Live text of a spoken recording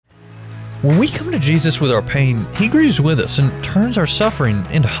When we come to Jesus with our pain, He grieves with us and turns our suffering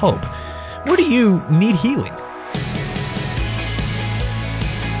into hope. Where do you need healing?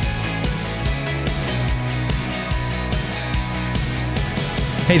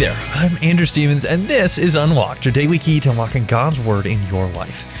 Hey there, I'm Andrew Stevens, and this is Unlocked, your daily key to unlocking God's Word in your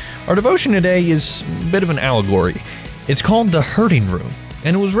life. Our devotion today is a bit of an allegory. It's called The Hurting Room,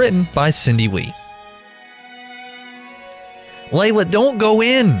 and it was written by Cindy Lee. "Layla, don't go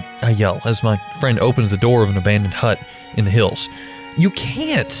in!" I yell as my friend opens the door of an abandoned hut in the hills. "You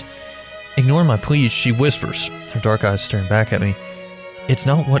can't!" Ignoring my pleas, she whispers, her dark eyes staring back at me. "It's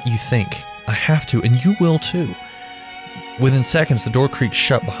not what you think. I have to, and you will too." Within seconds, the door creaks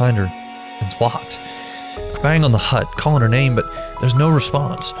shut behind her, and it's locked. I bang on the hut, calling her name, but there's no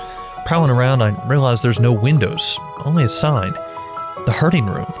response. Prowling around, I realize there's no windows, only a sign. The Hurting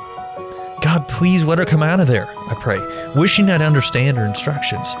Room. "God, please let her come out of there," I pray, wishing I'd understand her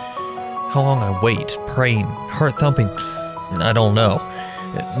instructions. How long I wait, praying, heart thumping, I don't know.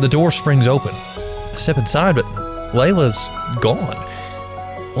 The door springs open. I step inside, but Layla's gone.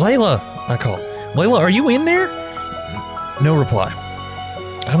 "Layla," I call. "Layla, are you in there?" No reply.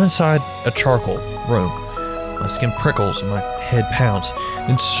 I'm inside a charcoal room. My skin prickles and my head pounds.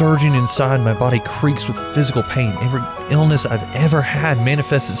 Then surging inside, my body creaks with physical pain. Every illness I've ever had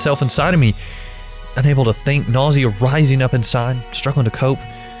manifests itself inside of me. Unable to think, nausea rising up inside, struggling to cope.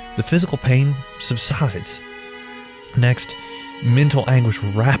 The physical pain subsides. Next, mental anguish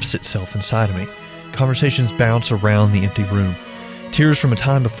wraps itself inside of me. Conversations bounce around the empty room. Tears from a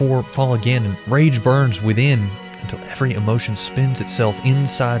time before fall again, and rage burns within until every emotion spins itself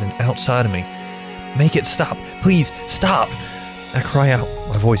inside and outside of me. "Make it stop. Please, stop!" I cry out,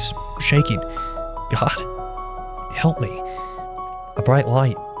 my voice shaking. "God, help me." A bright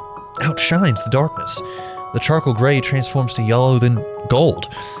light outshines the darkness. The charcoal gray transforms to yellow, then gold.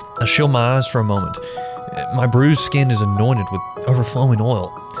 I shield my eyes for a moment. My bruised skin is anointed with overflowing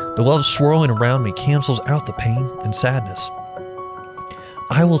oil. The love swirling around me cancels out the pain and sadness.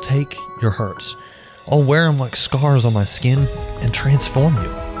 "I will take your hurts. I'll wear them like scars on my skin and transform you,"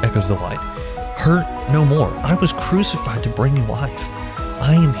 echoes the light. "Hurt no more. I was crucified to bring you life.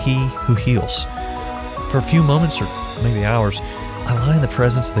 I am He who heals." For a few moments, or maybe hours, I lie in the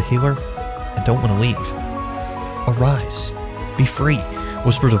presence of the healer and don't want to leave. "Arise, be free,"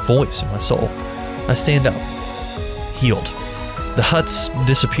 whispers a voice in my soul. I stand up, healed. The hut's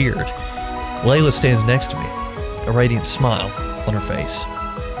disappeared. Layla stands next to me, a radiant smile on her face.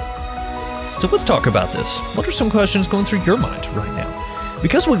 So let's talk about this. What are some questions going through your mind right now?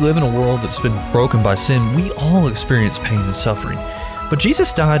 Because we live in a world that's been broken by sin, we all experience pain and suffering. But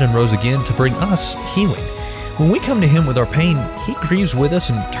Jesus died and rose again to bring us healing. When we come to Him with our pain, He grieves with us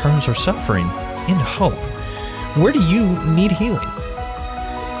and turns our suffering into hope. Where do you need healing?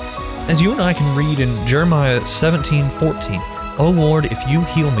 As you and I can read in Jeremiah 17:14, "O Lord, if you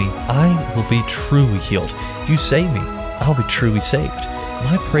heal me, I will be truly healed. If you save me, I'll be truly saved.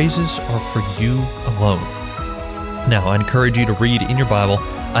 My praises are for you alone." Now, I encourage you to read in your Bible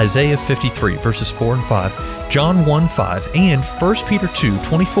Isaiah 53, verses 4 and 5, John 1:5, and 1 Peter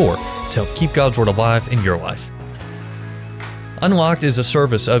 2:24 to help keep God's Word alive in your life. Unlocked is a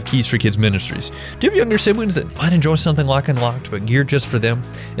service of Keys for Kids Ministries. Do you have younger siblings that might enjoy something like Unlocked, but geared just for them?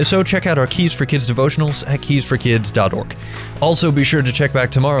 If so, check out our Keys for Kids devotionals at keysforkids.org. Also, be sure to check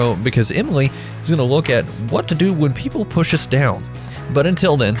back tomorrow because Emily is going to look at what to do when people push us down. But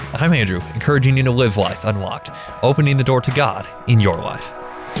until then, I'm Andrew, encouraging you to live life unlocked, opening the door to God in your life.